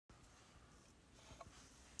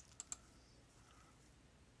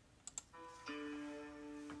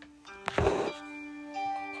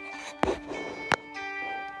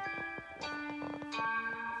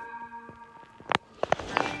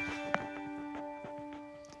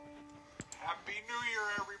Happy New Year,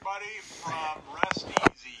 everybody, from Rest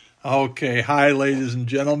Easy. Okay, hi, ladies and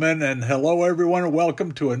gentlemen, and hello, everyone, and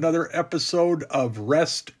welcome to another episode of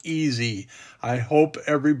Rest Easy. I hope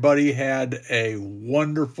everybody had a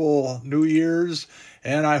wonderful New Year's,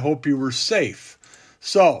 and I hope you were safe.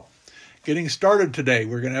 So, getting started today,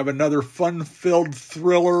 we're going to have another fun-filled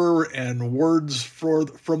thriller and words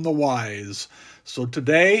from the wise. So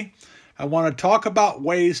today, I want to talk about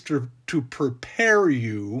ways to prepare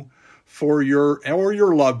you for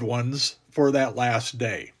your loved ones for that last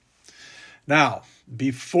day. Now,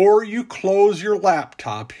 before you close your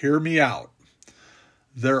laptop, hear me out.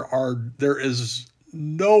 There is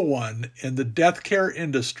no one in the death care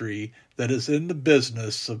industry that is in the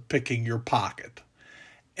business of picking your pocket.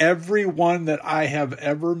 Everyone that I have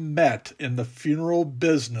ever met in the funeral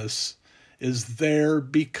business is there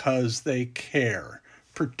because they care,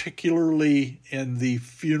 particularly in the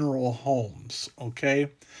funeral homes, okay?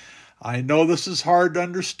 I know this is hard to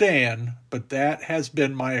understand, but that has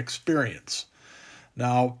been my experience.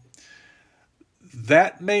 Now,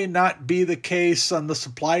 that may not be the case on the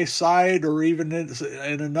supply side or even in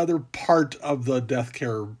another part of the death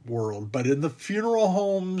care world, but in the funeral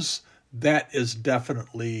homes, that is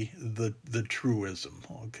definitely the truism,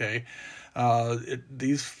 okay?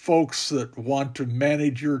 These folks that want to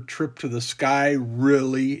manage your trip to the sky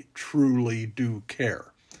really, truly do care.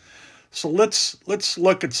 So let's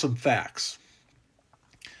look at some facts.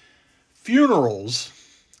 Funerals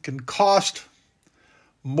can cost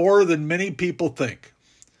more than many people think.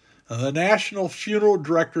 The National Funeral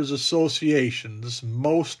Directors Association's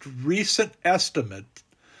most recent estimate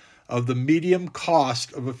of the median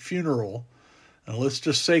cost of a funeral, and let's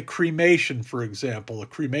just say cremation, for example. A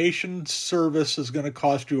cremation service is going to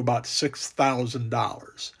cost you about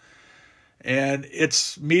 $6,000. And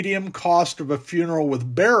its median cost of a funeral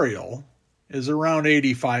with burial is around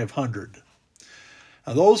 $8,500.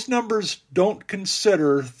 Now, those numbers don't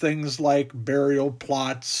consider things like burial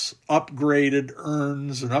plots, upgraded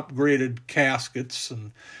urns, and upgraded caskets.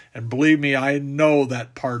 And believe me, I know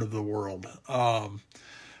that part of the world.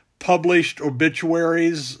 Published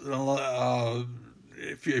obituaries,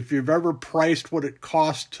 if you've ever priced what it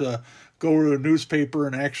costs to go to a newspaper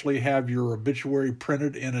and actually have your obituary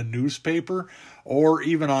printed in a newspaper or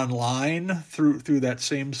even online through that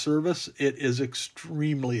same service, it is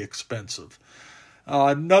extremely expensive.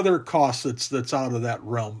 Another cost that's out of that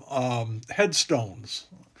realm, headstones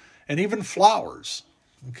and even flowers,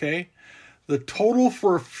 okay? The total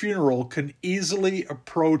for a funeral can easily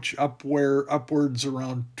approach upwards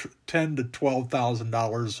around $10,000 to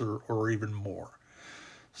 $12,000 or even more.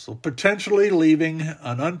 So potentially leaving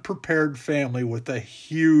an unprepared family with a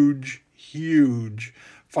huge, huge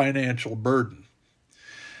financial burden.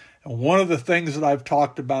 And one of the things that I've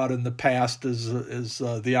talked about in the past is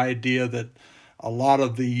the idea that a lot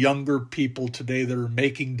of the younger people today that are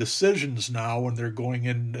making decisions now when they're going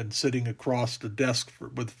in and sitting across the desk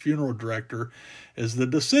with the funeral director, is the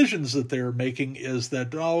decisions that they're making is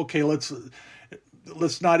that,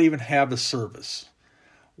 let's not even have a service.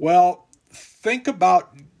 Well, think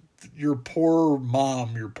about your poor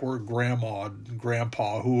mom, your poor grandma,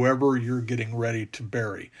 grandpa, whoever you're getting ready to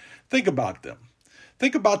bury. Think about them.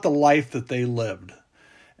 Think about the life that they lived.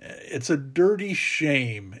 It's a dirty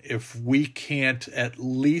shame if we can't at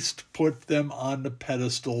least put them on the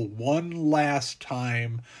pedestal one last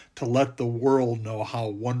time to let the world know how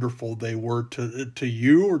wonderful they were to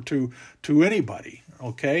you or to anybody,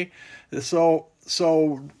 okay? So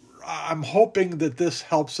I'm hoping that this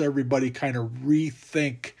helps everybody kind of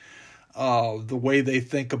rethink the way they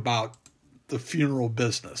think about the funeral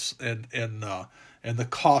business and the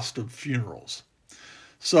cost of funerals.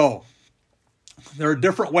 So there are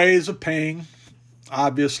different ways of paying,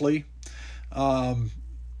 obviously. To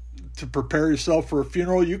prepare yourself for a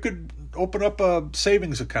funeral, you could open up a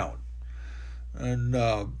savings account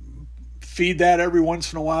and feed that every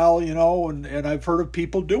once in a while, and I've heard of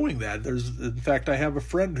people doing that. In fact, I have a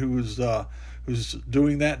friend who's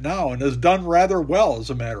doing that now and has done rather well, as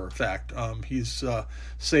a matter of fact. He's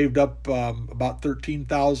saved up about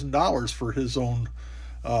 $13,000 for his own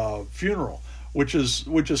funeral, which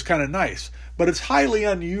is kind of nice. But it's highly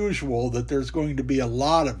unusual that there's going to be a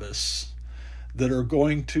lot of us that are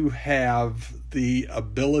going to have the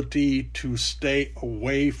ability to stay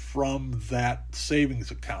away from that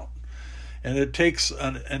savings account. And it takes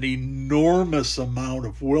an enormous amount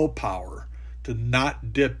of willpower to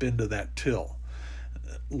not dip into that till.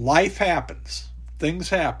 Life happens. Things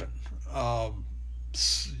happen.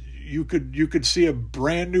 You could see a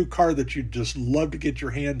brand new car that you'd just love to get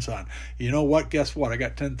your hands on. You know what? Guess what? I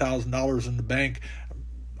got $10,000 in the bank.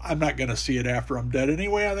 I'm not going to see it after I'm dead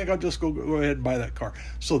anyway. I think I'll just go ahead and buy that car.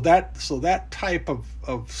 So that type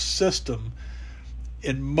of system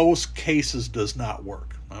in most cases does not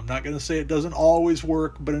work. I'm not going to say it doesn't always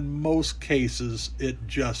work, but in most cases it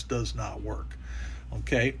just does not work.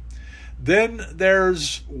 Okay? Then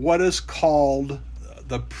there's what is called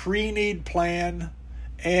the pre-need plan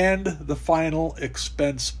and the final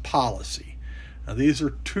expense policy. Now, these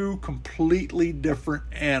are two completely different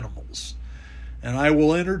animals, and I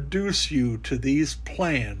will introduce you to these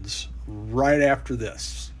plans right after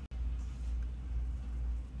this.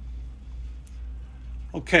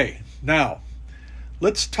 Okay, now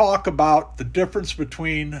let's talk about the difference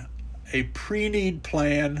between a pre-need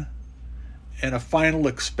plan and a final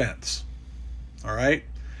expense. All right?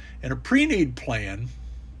 In a pre-need plan,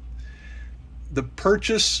 the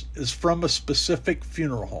purchase is from a specific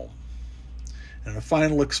funeral home. And a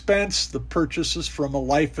final expense, the purchase is from a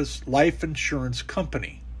life insurance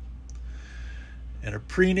company. In a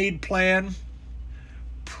pre-need plan,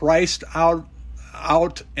 priced out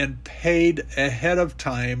and paid ahead of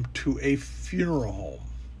time to a funeral home.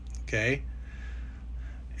 Okay?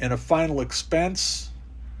 In a final expense,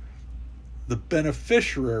 the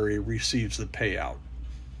beneficiary receives the payout.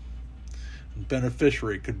 And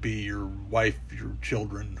beneficiary could be your wife, your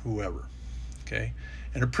children, whoever. Okay?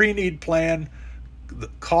 In a pre-need plan, the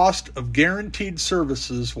cost of guaranteed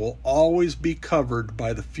services will always be covered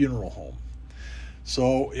by the funeral home.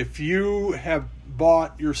 So if you have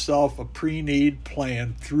bought yourself a pre-need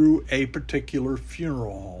plan through a particular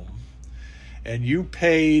funeral home and you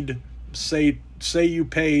paid, say you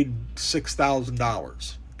paid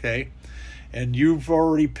 $6,000, okay? And you've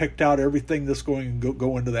already picked out everything that's going to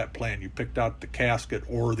go into that plan. You picked out the casket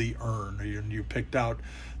or the urn, and you picked out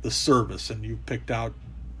the service, and you picked out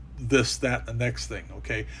this, that, the next thing,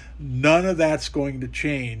 okay? None of that's going to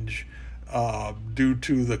change due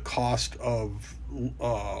to the cost of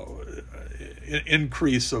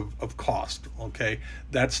increase of cost, okay?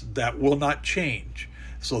 That will not change.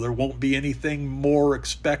 So there won't be anything more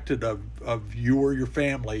expected of you or your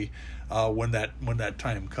family when that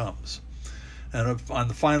time comes. And on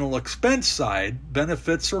the final expense side,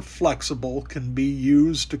 benefits are flexible, can be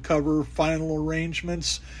used to cover final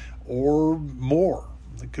arrangements or more.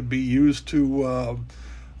 It could be used to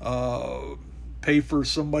pay for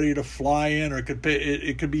somebody to fly in, or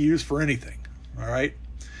it could be used for anything. All right.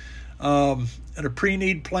 In a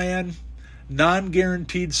pre-need plan,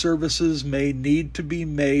 non-guaranteed services may need to be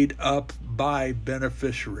made up by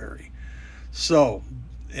beneficiary. So,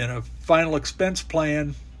 in a final expense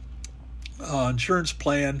plan, insurance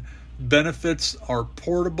plan, benefits are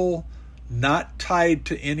portable, not tied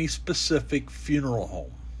to any specific funeral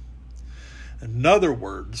home. In other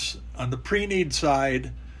words, on the pre-need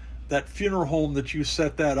side, that funeral home that you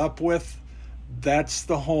set that up with, that's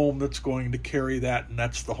the home that's going to carry that, and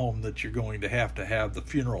that's the home that you're going to have the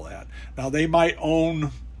funeral at. Now, they might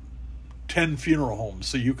own 10 funeral homes,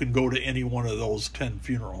 so you can go to any one of those 10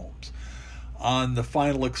 funeral homes. On the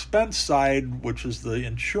final expense side, which is the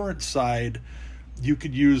insurance side, you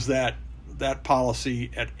could use that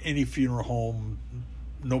policy at any funeral home,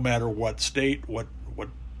 no matter what state, what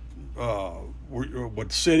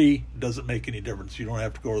city. Doesn't make any difference. You don't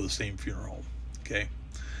have to go to the same funeral home. Okay.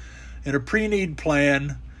 In a pre-need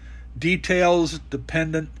plan, details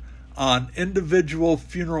dependent on individual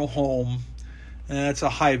funeral home, and that's a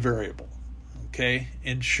high variable. Okay.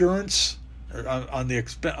 Insurance. On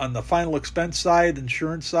the final expense side,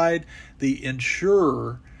 insurance side, the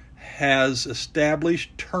insurer has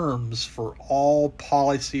established terms for all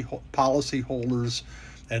policy holders,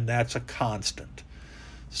 and that's a constant.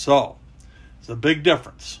 So, it's a big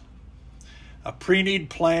difference. A pre-need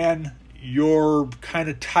plan, you're kind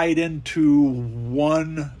of tied into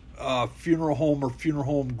one funeral home or funeral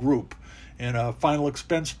home group. In a final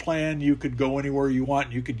expense plan, you could go anywhere you want,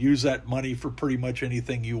 and you could use that money for pretty much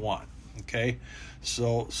anything you want. Okay,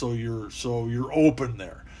 so you're open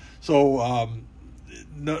there. So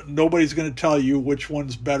nobody's going to tell you which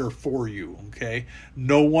one's better for you. Okay,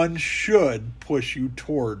 no one should push you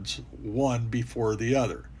towards one before the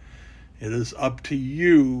other. It is up to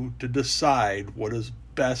you to decide what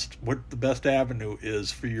the best avenue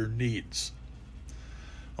is for your needs.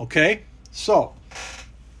 Okay, so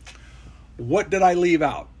what did I leave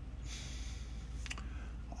out?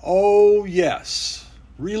 Oh yes,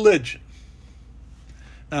 religion.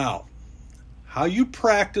 Now, how you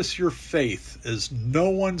practice your faith is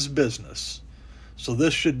no one's business, so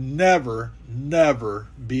this should never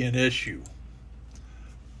be an issue.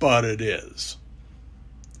 But it is.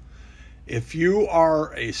 If you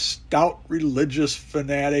are a stout religious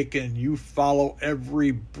fanatic and you follow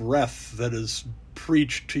every breath that is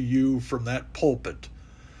preached to you from that pulpit,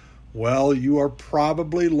 well, you are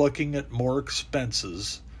probably looking at more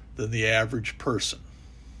expenses than the average person.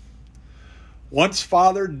 Once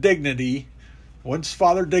Father Dignity's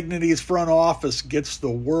front office gets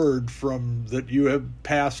the word from that you have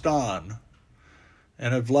passed on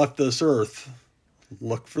and have left this earth,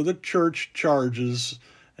 look for the church charges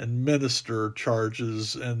and minister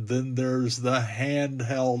charges, and then there's the hand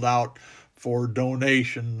held out for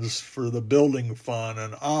donations for the building fund,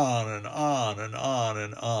 and on and on and on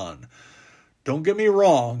and on. Don't get me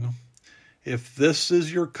wrong. If this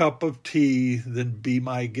is your cup of tea, then be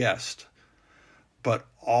my guest. But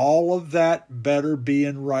all of that better be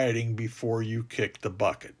in writing before you kick the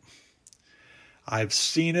bucket. I've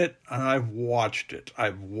seen it and I've watched it.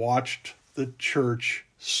 I've watched the church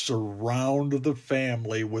surround the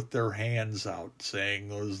family with their hands out, saying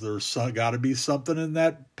there's got to be something in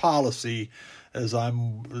that policy as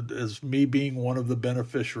me being one of the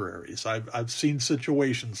beneficiaries. I've seen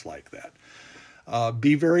situations like that.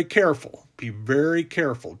 Be very careful. Be very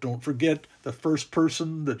careful. Don't forget the first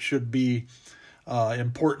person that should be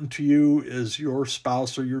important to you is your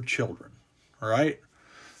spouse or your children. All right.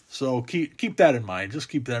 So keep that in mind. Just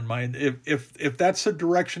keep that in mind. If that's the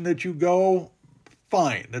direction that you go,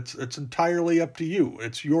 fine. It's entirely up to you.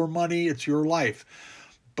 It's your money. It's your life.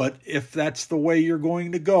 But if that's the way you're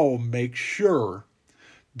going to go, make sure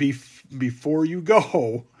before you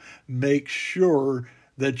go, make sure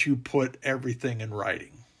that you put everything in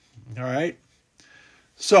writing. All right.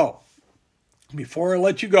 So before I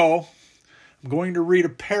let you go, I'm going to read a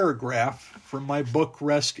paragraph from my book,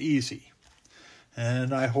 Rest Easy.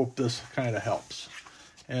 And I hope this kind of helps.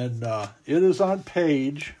 And it is on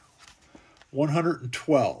page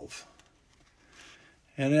 112.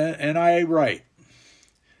 And I write,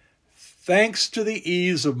 thanks to the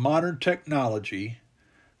ease of modern technology,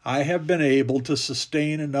 I have been able to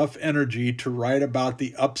sustain enough energy to write about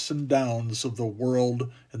the ups and downs of the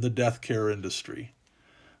world in the death care industry.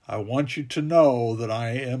 I want you to know that I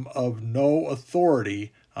am of no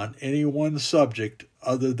authority on any one subject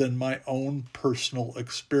other than my own personal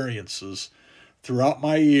experiences throughout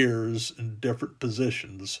my years in different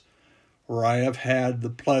positions where I have had the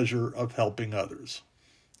pleasure of helping others.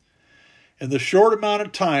 In the short amount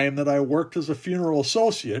of time that I worked as a funeral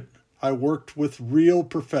associate, I worked with real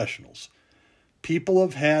professionals. People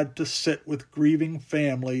have had to sit with grieving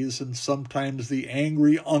families and sometimes the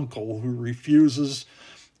angry uncle who refuses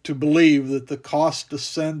to believe that the cost to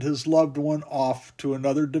send his loved one off to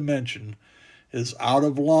another dimension is out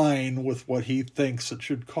of line with what he thinks it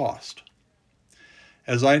should cost.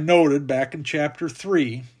 As I noted back in Chapter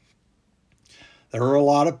 3, there are a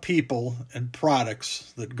lot of people and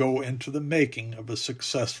products that go into the making of a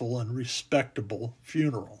successful and respectable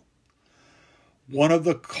funeral. One of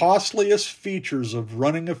the costliest features of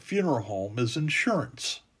running a funeral home is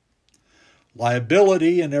insurance.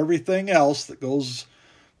 Liability and everything else that goes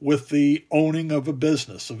with the owning of a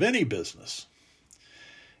business, of any business.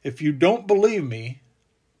 If you don't believe me,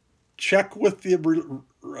 check with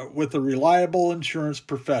a reliable insurance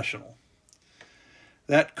professional.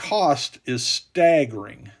 That cost is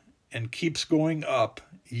staggering and keeps going up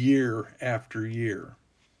year after year.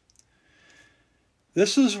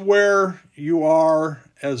 This is where you are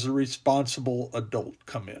as a responsible adult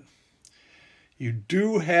come in. You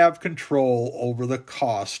do have control over the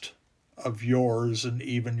cost of yours and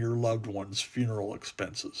even your loved one's funeral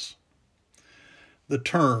expenses. The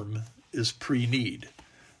term is pre-need.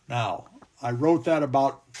 Now, I wrote that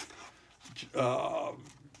about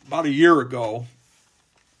a year ago,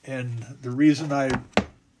 and the reason I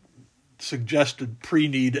suggested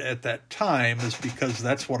pre-need at that time is because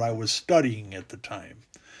that's what I was studying at the time.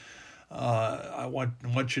 I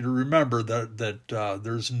want you to remember that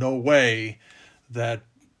there's no way that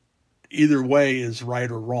either way is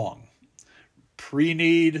right or wrong.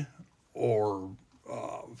 Pre-need or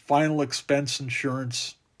final expense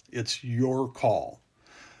insurance, it's your call.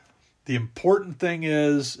 The important thing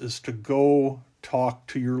is to go talk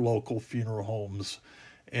to your local funeral homes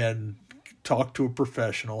and talk to a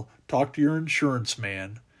professional, talk to your insurance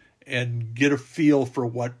man, and get a feel for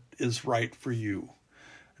what is right for you.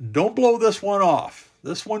 Don't blow this one off.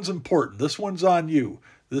 This one's important. This one's on you.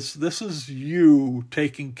 This is you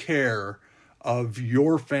taking care of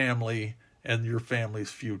your family and your family's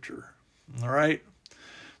future. All right?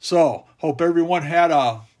 So, hope everyone had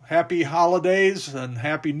a happy holidays and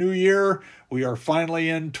happy new year. We are finally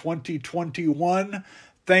in 2021.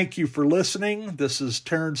 Thank you for listening. This is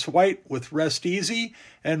Terrence White with Rest Easy,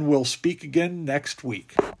 and we'll speak again next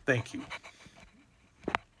week. Thank you.